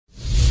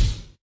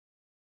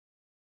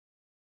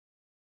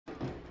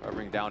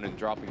down and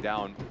dropping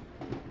down.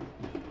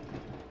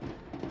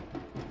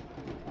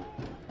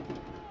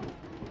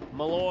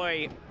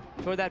 Molloy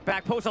toward that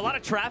back post. A lot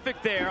of traffic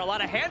there, a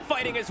lot of hand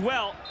fighting as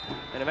well.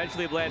 And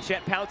eventually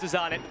Blanchette pounces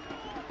on it.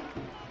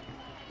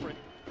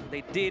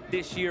 They did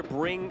this year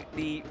bring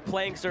the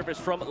playing surface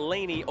from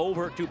Laney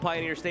over to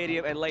Pioneer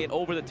Stadium and lay it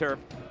over the turf.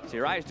 So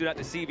your eyes do not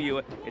deceive you.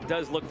 It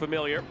does look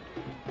familiar.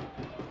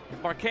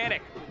 Markanich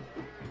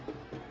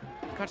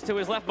cuts to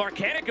his left.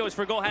 Markanich goes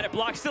for goal, had it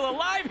blocked, still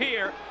alive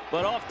here,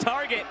 but off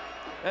target.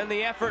 And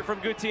the effort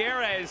from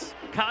Gutiérrez.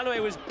 Conway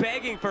was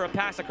begging for a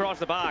pass across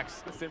the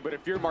box. Listen, but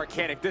if you're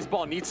Markanich, this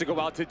ball needs to go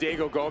out to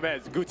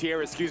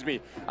Gutierrez, excuse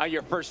me, on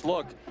your first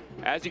look.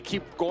 As you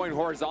keep going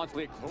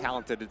horizontally,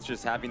 talented, it's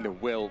just having the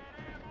will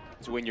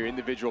to win your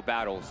individual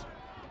battles.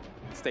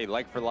 Stay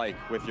like for like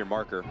with your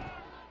marker.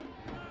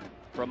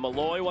 From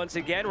Molloy once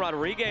again,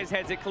 Rodriguez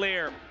heads it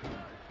clear.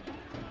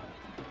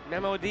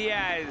 Memo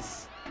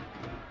Diaz.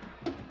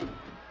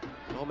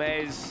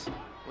 Gomez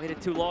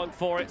waited too long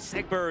for it.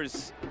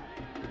 Segbers.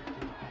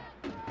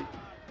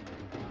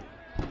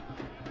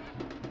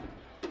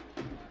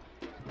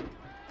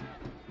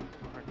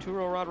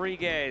 Arturo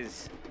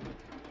Rodriguez.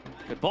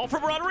 Good ball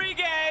from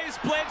Rodriguez.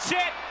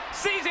 Blanchette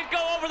sees it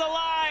go over the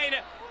line.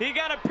 He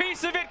got a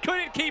piece of it,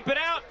 couldn't keep it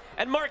out.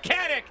 And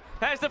Markanich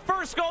has the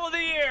first goal of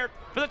the year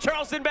for the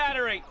Charleston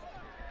Battery.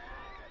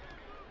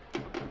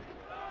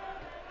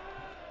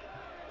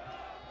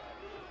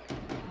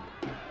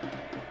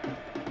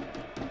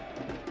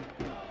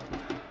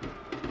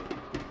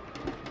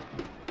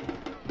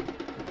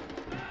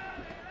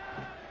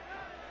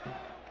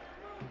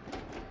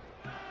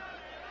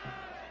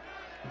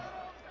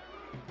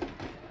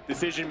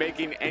 Decision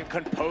making and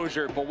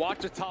composure, but watch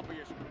the top of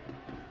your...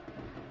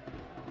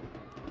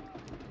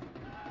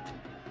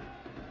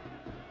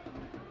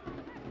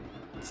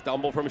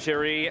 Stumble from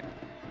Cherie.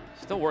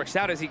 Still works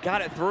out as he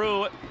got it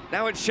through.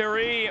 Now it's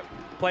Cherie.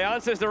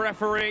 Playon says the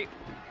referee.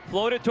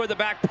 Floated toward the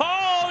back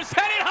post.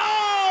 Headed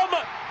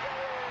home!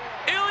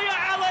 Ilya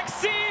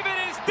Alekseev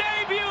in his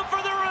debut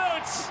for the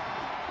Roots.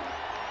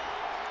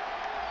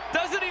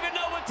 Doesn't even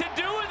know what to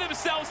do with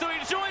himself, so he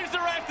joins the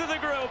rest of the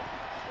group.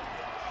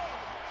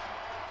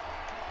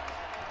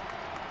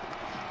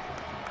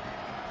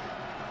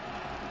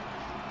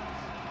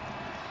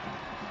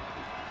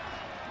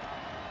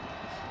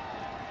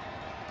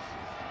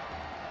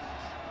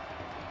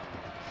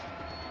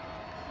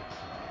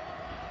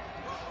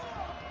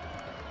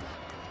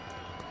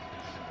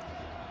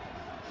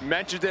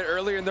 Mentioned it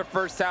earlier in the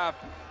first half.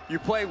 You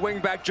play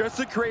wingback just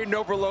to create an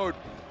overload.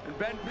 And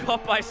Ben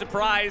caught by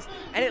surprise,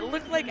 and it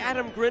looked like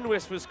Adam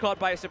Grinwis was caught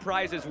by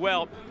surprise as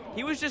well.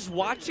 He was just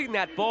watching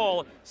that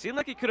ball. Seemed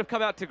like he could have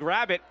come out to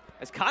grab it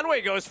as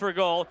Conway goes for a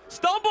goal.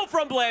 Stumble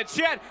from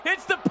Blanchette,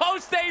 hits the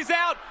post, stays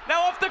out,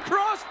 now off the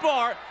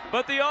crossbar,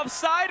 but the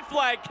offside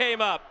flag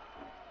came up.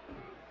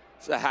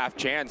 It's a half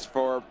chance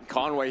for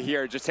Conway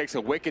here. Just takes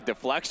a wicked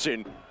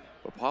deflection.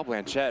 But Paul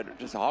Blanchette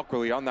just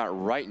awkwardly on that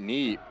right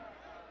knee.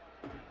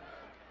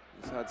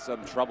 He's had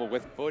some trouble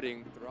with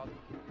footing throughout.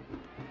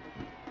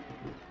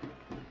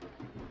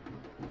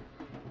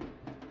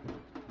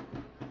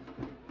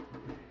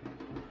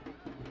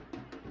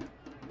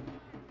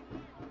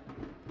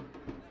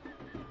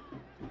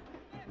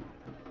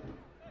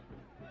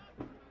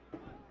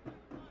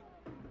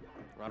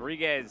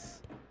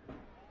 Rodriguez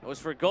goes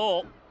for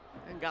goal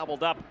and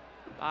gobbled up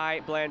by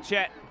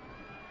Blanchette.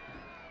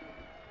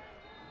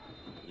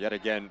 Yet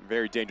again,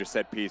 very dangerous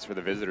set piece for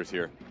the visitors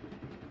here.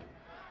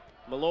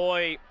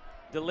 Molloy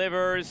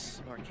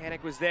delivers.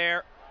 Markanich was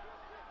there.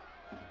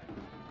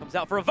 Comes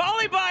out for a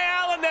volley by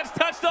Allan that's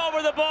touched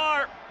over the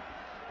bar.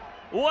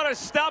 What a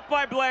stop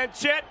by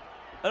Blanchette.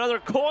 Another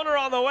corner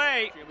on the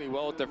way. Extremely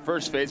well at the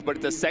first phase, but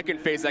at the second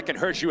phase that can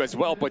hurt you as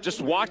well. But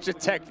just watch the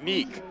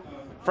technique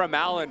from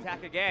Allan.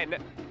 Attack again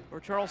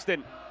for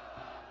Charleston.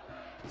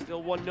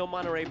 Still 1-0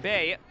 Monterey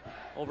Bay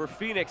over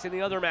Phoenix in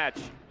the other match.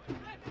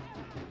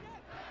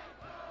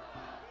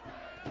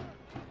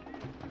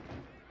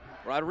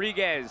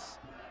 Rodriguez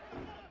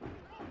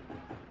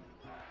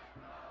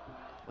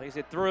plays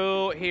it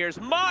through. Here's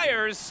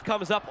Myers,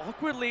 comes up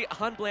awkwardly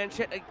on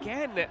Blanchette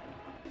again.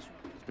 He's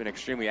been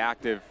extremely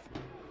active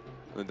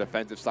on the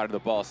defensive side of the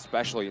ball,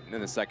 especially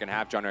in the second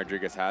half, John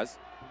Rodriguez has.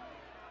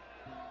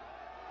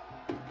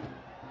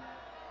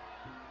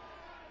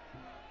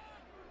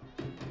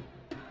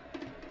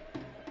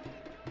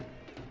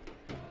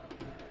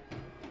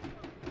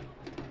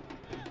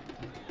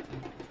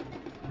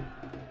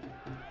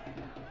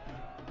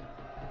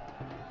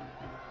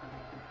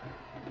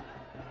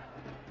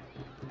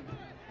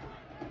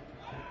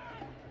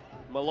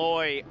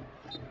 Molloy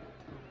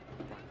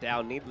brought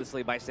down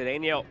needlessly by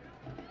Cedeño.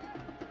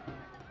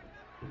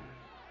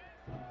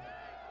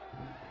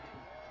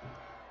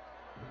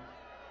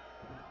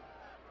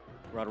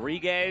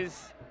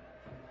 Rodriguez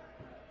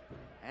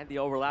and the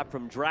overlap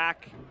from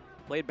Drac.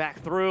 Played back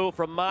through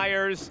from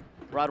Myers.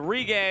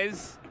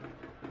 Rodriguez.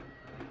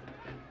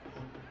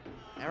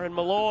 Aaron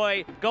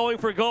Molloy going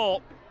for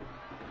goal.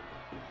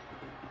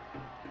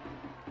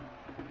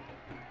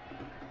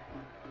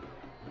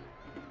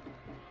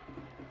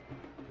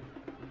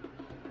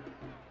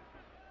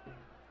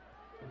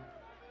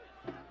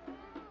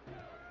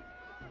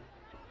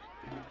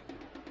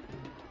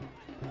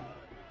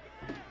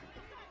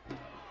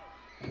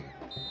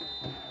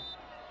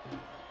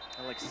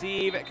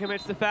 Alekseev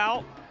commits the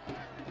foul.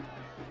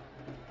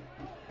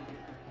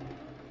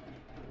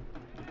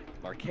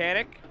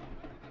 Markanich.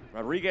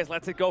 Rodriguez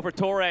lets it go for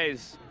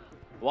Torres.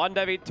 Juan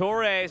David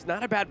Torres,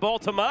 not a bad ball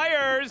to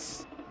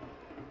Myers.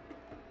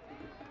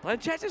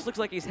 Blanchet just looks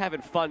like he's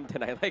having fun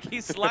tonight. Like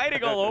he's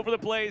sliding all over the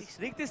place. He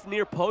sneaked this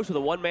near post with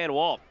a one-man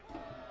wall.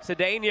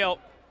 Cedeño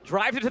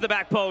drives it to the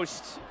back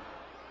post.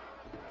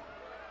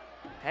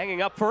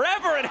 Hanging up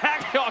forever, and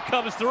Hackshaw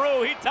comes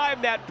through. He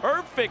timed that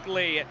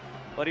perfectly,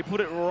 but he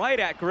put it right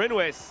at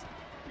Grinwis.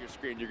 Your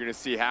screen, you're gonna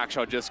see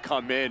Hackshaw just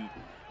come in.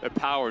 The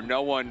power,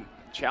 no one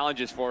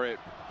challenges for it.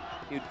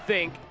 You'd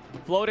think,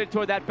 floated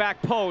toward that back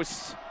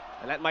post,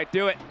 and that might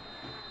do it.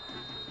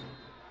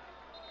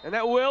 And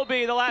that will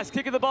be the last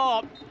kick of the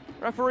ball.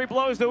 Referee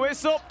blows the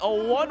whistle. A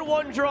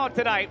 1-1 draw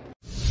tonight